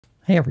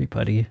Hey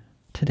everybody,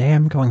 today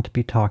I'm going to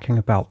be talking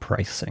about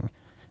pricing,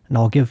 and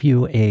I'll give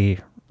you a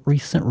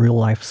recent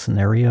real-life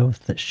scenario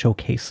that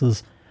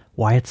showcases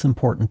why it's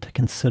important to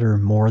consider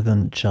more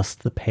than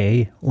just the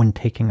pay when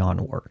taking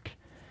on work.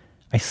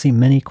 I see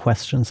many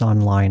questions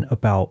online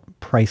about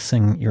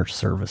pricing your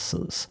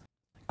services.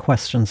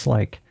 Questions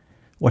like,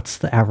 what's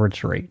the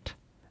average rate?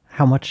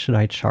 How much should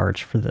I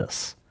charge for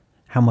this?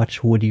 How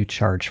much would you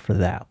charge for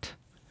that?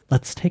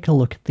 Let's take a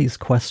look at these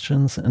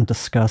questions and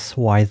discuss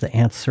why the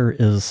answer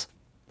is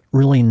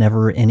really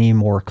never any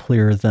more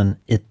clear than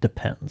it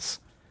depends.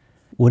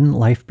 Wouldn't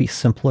life be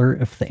simpler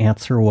if the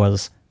answer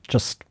was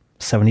just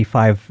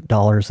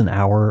 $75 an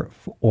hour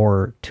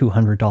or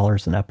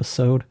 $200 an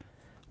episode?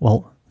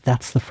 Well,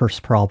 that's the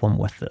first problem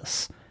with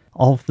this.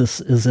 All of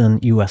this is in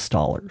US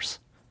dollars.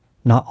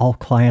 Not all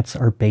clients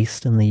are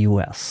based in the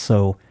US,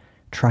 so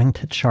trying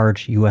to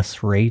charge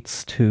US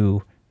rates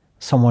to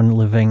someone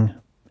living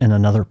in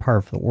another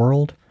part of the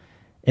world,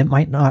 it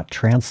might not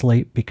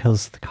translate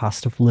because the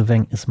cost of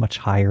living is much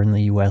higher in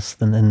the US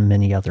than in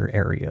many other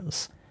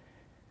areas.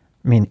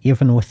 I mean,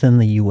 even within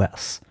the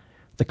US,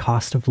 the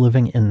cost of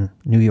living in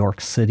New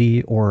York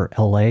City or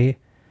LA,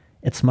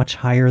 it's much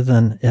higher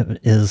than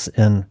it is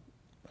in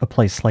a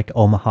place like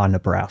Omaha,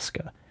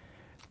 Nebraska.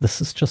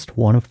 This is just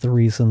one of the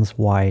reasons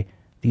why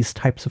these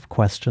types of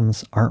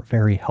questions aren't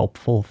very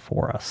helpful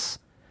for us.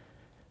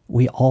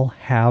 We all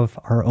have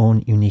our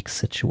own unique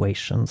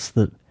situations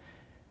that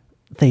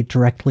they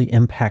directly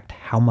impact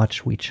how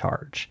much we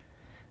charge.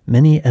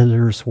 Many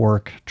editors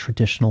work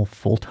traditional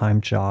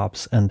full-time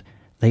jobs and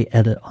they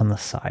edit on the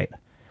side.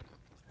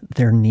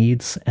 Their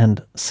needs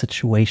and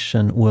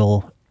situation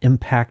will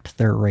impact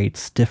their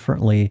rates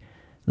differently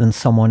than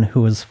someone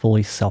who is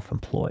fully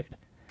self-employed.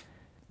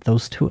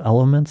 Those two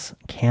elements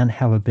can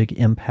have a big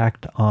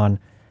impact on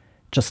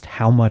just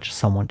how much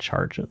someone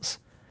charges.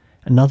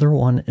 Another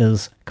one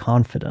is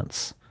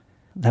confidence.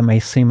 That may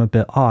seem a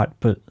bit odd,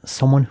 but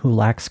someone who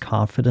lacks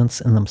confidence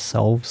in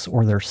themselves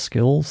or their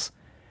skills,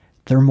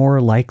 they're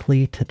more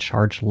likely to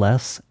charge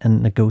less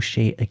and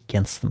negotiate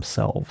against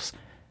themselves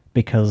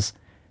because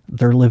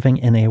they're living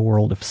in a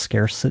world of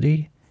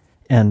scarcity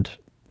and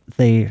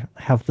they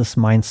have this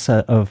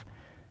mindset of,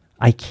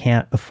 I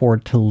can't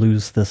afford to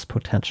lose this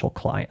potential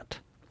client.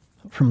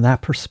 From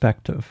that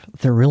perspective,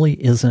 there really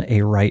isn't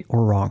a right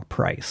or wrong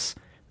price.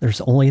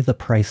 There's only the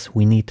price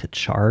we need to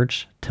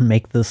charge to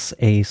make this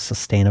a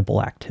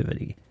sustainable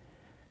activity.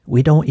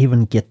 We don't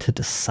even get to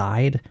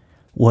decide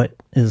what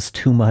is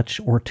too much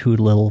or too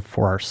little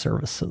for our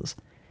services.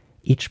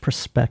 Each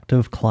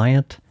prospective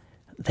client,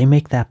 they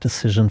make that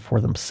decision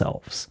for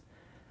themselves.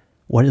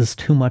 What is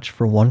too much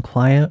for one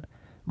client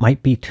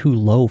might be too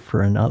low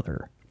for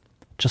another.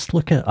 Just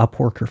look at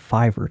Upwork or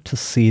Fiverr to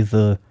see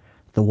the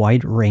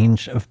wide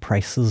range of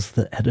prices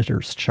that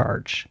editors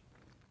charge.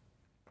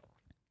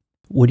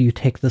 Would you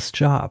take this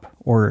job?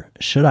 Or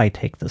should I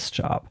take this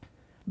job?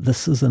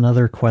 This is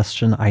another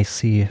question I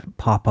see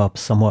pop up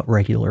somewhat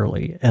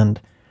regularly, and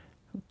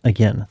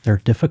again, they're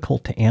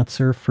difficult to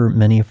answer for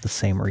many of the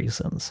same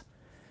reasons.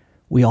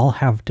 We all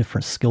have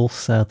different skill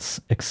sets,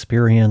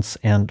 experience,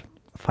 and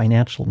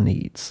financial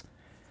needs.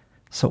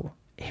 So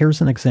here's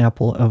an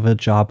example of a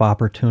job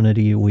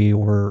opportunity we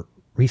were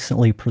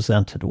recently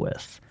presented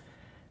with.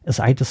 As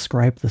I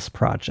describe this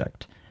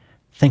project,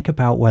 think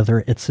about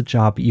whether it's a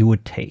job you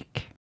would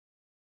take.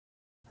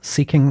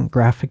 Seeking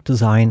graphic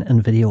design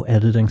and video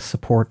editing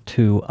support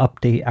to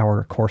update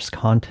our course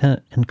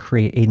content and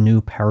create a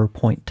new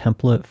PowerPoint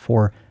template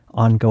for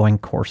ongoing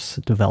course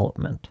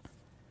development.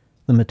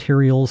 The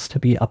materials to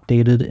be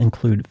updated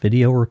include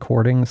video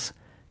recordings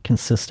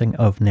consisting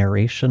of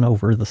narration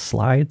over the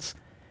slides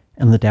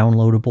and the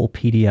downloadable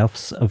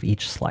PDFs of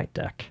each slide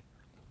deck.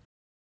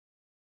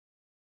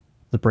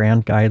 The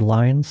brand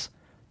guidelines,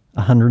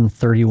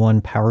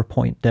 131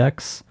 PowerPoint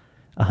decks,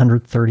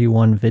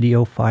 131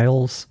 video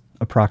files,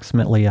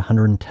 approximately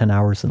 110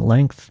 hours in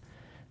length,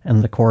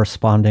 and the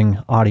corresponding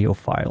audio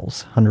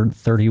files,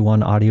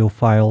 131 audio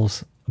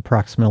files,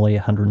 approximately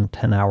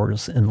 110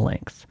 hours in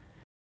length.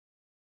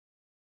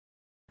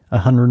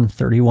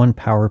 131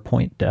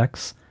 PowerPoint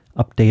decks,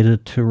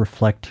 updated to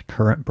reflect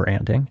current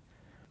branding.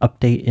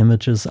 Update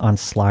images on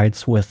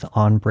slides with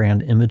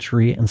on-brand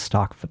imagery and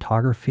stock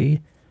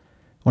photography.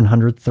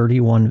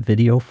 131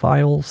 video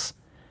files,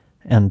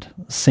 and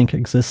sync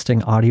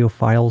existing audio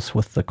files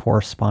with the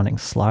corresponding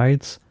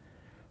slides.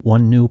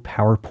 One new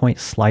PowerPoint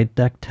slide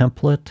deck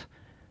template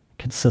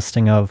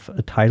consisting of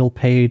a title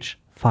page,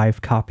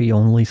 5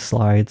 copy-only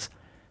slides,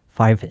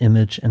 5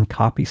 image and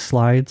copy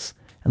slides,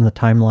 and the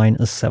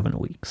timeline is 7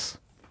 weeks.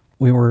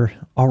 We were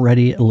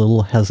already a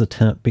little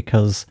hesitant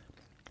because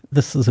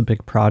this is a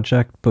big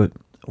project, but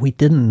we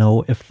didn't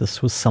know if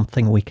this was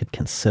something we could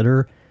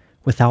consider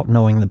without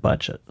knowing the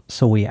budget,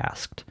 so we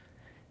asked.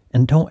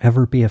 And don't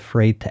ever be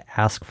afraid to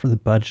ask for the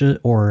budget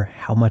or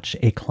how much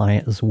a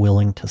client is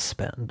willing to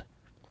spend.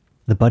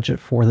 The budget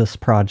for this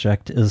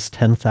project is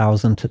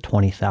 $10,000 to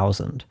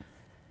 $20,000.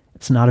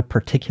 It's not a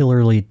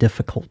particularly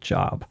difficult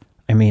job.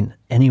 I mean,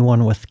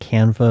 anyone with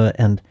Canva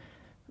and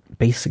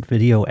basic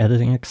video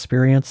editing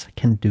experience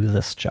can do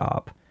this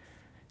job.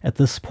 At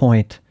this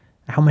point,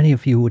 how many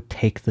of you would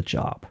take the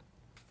job?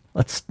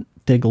 Let's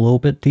dig a little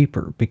bit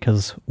deeper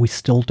because we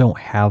still don't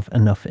have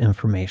enough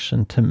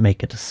information to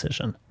make a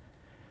decision.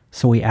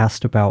 So we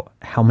asked about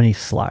how many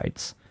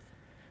slides.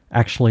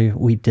 Actually,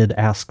 we did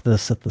ask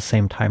this at the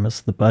same time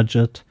as the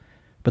budget,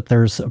 but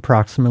there's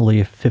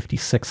approximately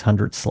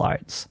 5,600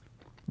 slides.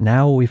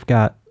 Now we've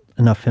got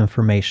enough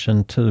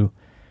information to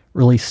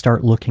really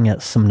start looking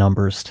at some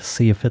numbers to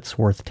see if it's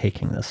worth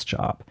taking this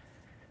job.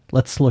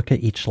 Let's look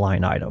at each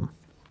line item.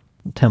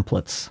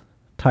 Templates.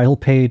 Title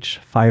page,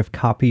 5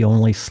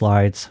 copy-only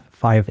slides,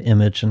 5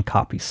 image and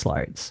copy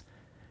slides.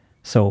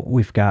 So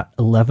we've got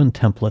 11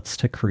 templates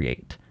to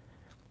create.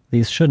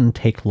 These shouldn't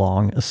take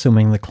long,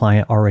 assuming the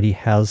client already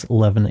has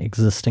 11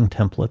 existing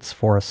templates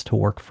for us to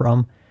work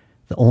from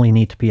that only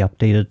need to be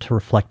updated to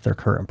reflect their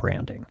current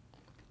branding.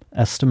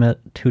 Estimate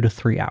 2 to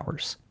 3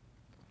 hours.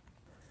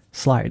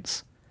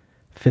 Slides.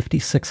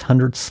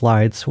 5,600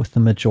 slides with the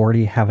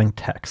majority having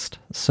text.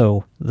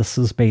 So this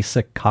is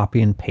basic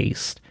copy and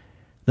paste,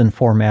 then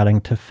formatting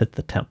to fit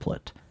the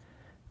template.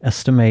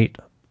 Estimate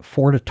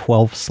 4 to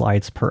 12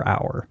 slides per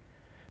hour.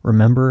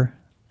 Remember,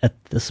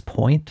 at this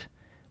point,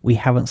 we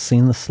haven't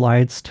seen the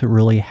slides to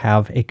really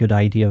have a good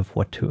idea of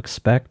what to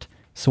expect,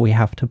 so we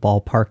have to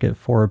ballpark it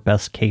for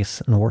best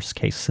case and worst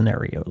case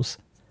scenarios.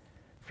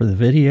 For the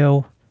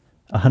video,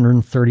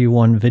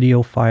 131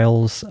 video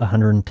files,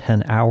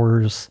 110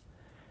 hours,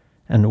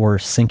 and we're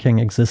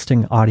syncing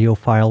existing audio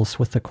files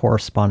with the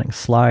corresponding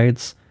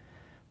slides.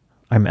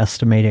 I'm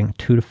estimating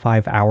 2 to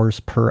 5 hours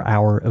per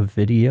hour of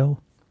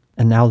video.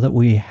 And now that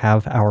we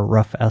have our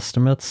rough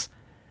estimates,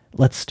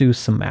 let's do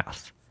some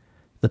math.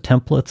 The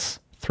templates,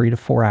 3 to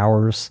 4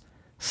 hours,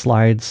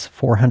 slides,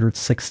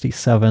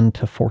 467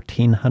 to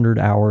 1,400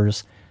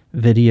 hours,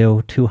 video,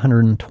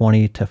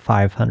 220 to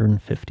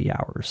 550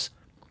 hours.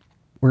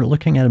 We're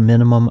looking at a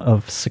minimum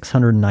of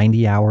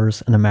 690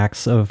 hours and a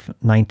max of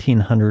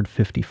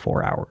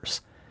 1,954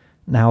 hours.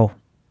 Now,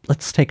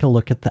 let's take a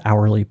look at the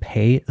hourly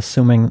pay,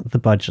 assuming the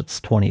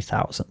budget's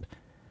 $20,000.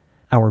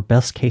 Our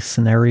best case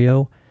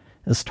scenario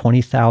is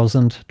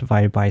 $20,000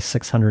 divided by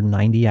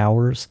 690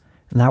 hours,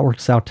 and that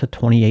works out to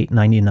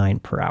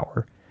 $28.99 per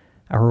hour.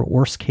 Our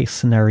worst case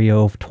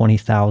scenario of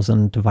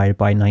 $20,000 divided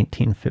by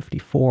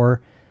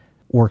 1,954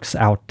 works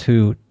out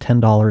to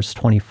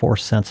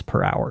 $10.24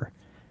 per hour.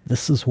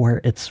 This is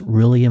where it's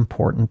really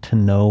important to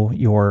know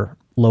your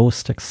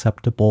lowest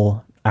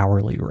acceptable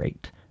hourly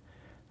rate.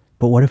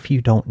 But what if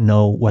you don't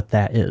know what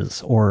that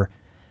is, or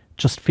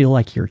just feel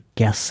like you're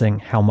guessing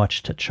how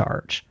much to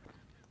charge?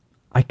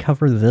 I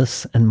cover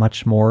this and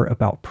much more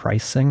about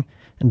pricing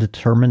and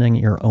determining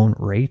your own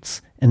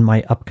rates in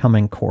my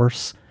upcoming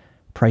course,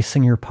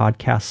 Pricing Your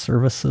Podcast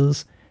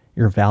Services,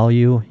 Your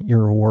Value,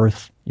 Your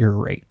Worth, Your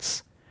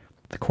Rates.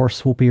 The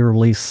course will be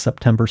released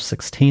September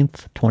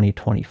 16th,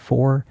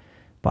 2024,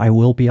 but I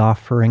will be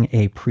offering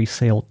a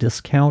pre-sale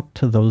discount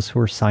to those who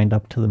are signed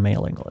up to the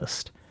mailing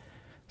list.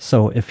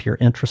 So if you're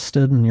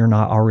interested and you're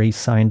not already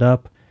signed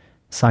up,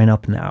 sign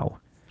up now.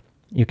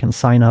 You can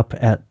sign up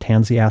at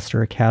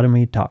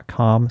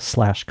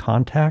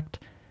tanziasteracademy.com/contact,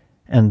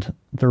 and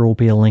there will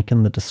be a link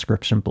in the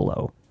description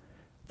below.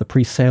 The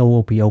pre-sale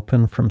will be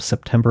open from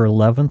September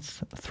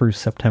 11th through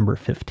September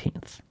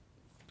 15th.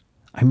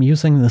 I'm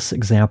using this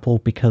example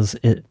because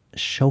it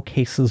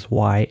showcases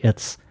why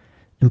it's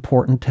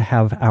important to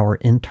have our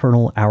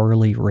internal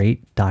hourly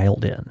rate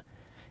dialed in.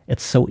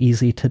 It's so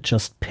easy to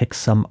just pick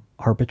some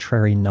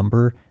arbitrary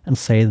number and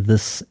say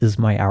this is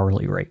my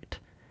hourly rate.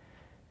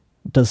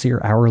 Does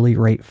your hourly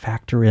rate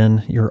factor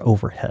in your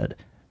overhead?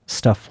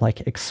 Stuff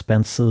like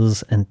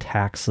expenses and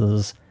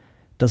taxes?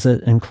 Does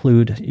it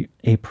include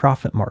a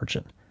profit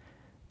margin?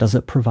 Does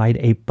it provide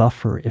a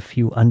buffer if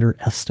you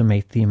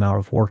underestimate the amount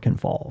of work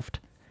involved?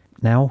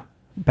 Now,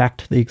 back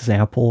to the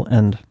example,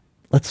 and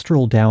let's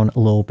drill down a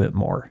little bit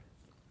more.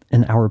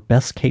 In our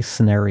best case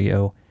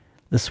scenario,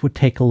 this would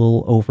take a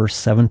little over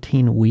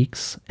 17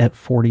 weeks at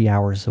 40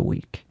 hours a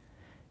week.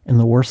 In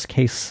the worst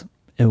case,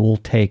 it will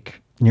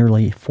take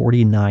nearly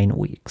 49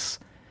 weeks.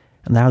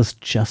 And that is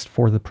just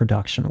for the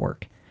production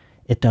work.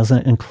 It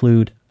doesn't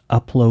include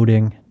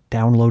uploading,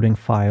 downloading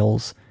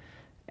files,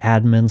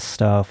 admin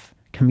stuff,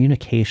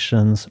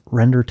 communications,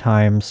 render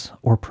times,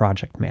 or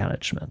project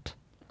management.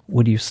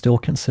 Would you still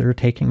consider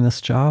taking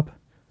this job?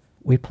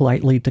 We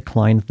politely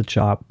declined the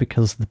job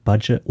because the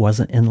budget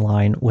wasn't in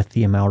line with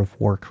the amount of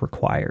work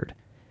required.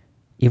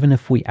 Even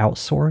if we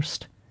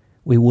outsourced,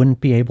 we wouldn't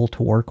be able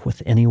to work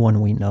with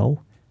anyone we know,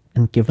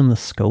 and given the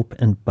scope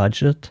and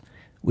budget,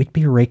 we'd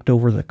be raked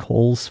over the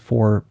coals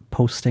for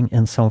posting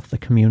in some of the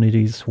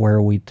communities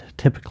where we'd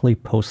typically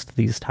post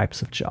these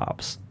types of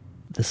jobs.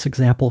 This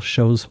example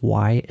shows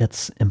why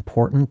it's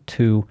important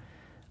to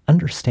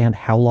understand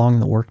how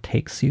long the work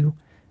takes you,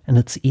 and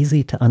it's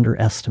easy to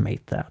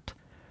underestimate that.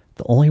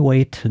 The only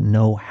way to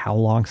know how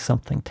long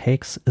something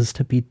takes is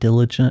to be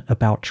diligent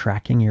about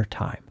tracking your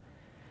time.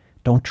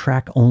 Don't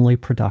track only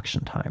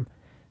production time.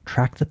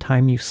 Track the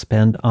time you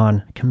spend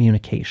on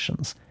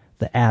communications,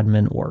 the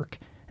admin work,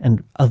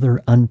 and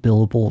other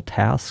unbillable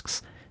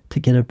tasks to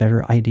get a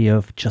better idea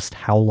of just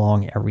how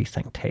long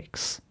everything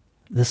takes.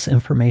 This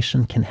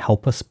information can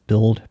help us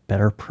build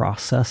better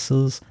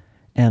processes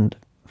and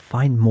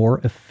find more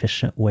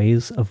efficient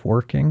ways of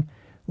working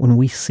when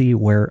we see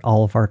where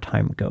all of our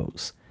time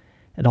goes.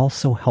 It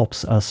also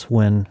helps us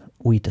when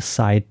we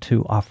decide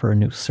to offer a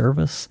new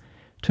service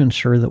to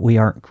ensure that we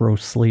aren't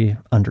grossly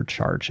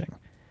undercharging.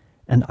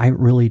 And I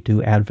really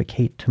do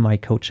advocate to my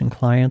coaching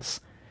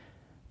clients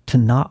to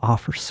not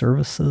offer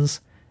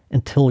services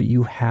until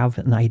you have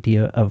an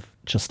idea of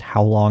just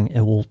how long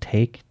it will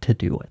take to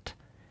do it.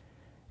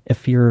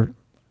 If you're,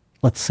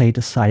 let's say,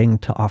 deciding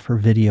to offer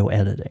video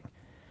editing,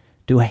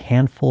 do a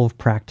handful of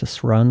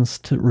practice runs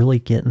to really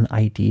get an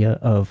idea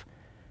of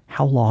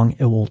how long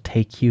it will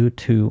take you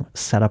to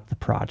set up the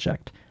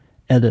project,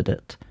 edit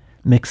it,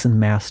 mix and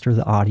master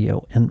the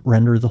audio, and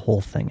render the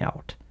whole thing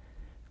out.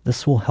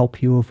 This will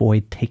help you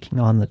avoid taking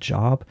on the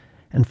job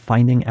and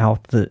finding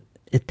out that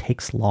it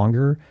takes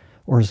longer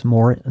or is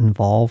more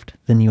involved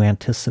than you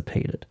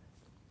anticipated.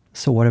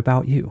 So what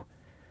about you?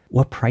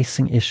 What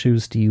pricing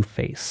issues do you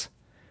face?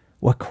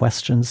 What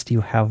questions do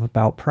you have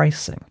about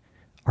pricing?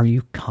 Are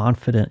you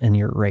confident in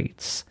your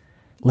rates?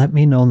 Let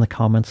me know in the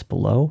comments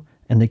below.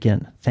 And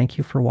again, thank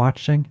you for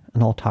watching,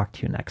 and I'll talk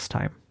to you next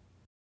time.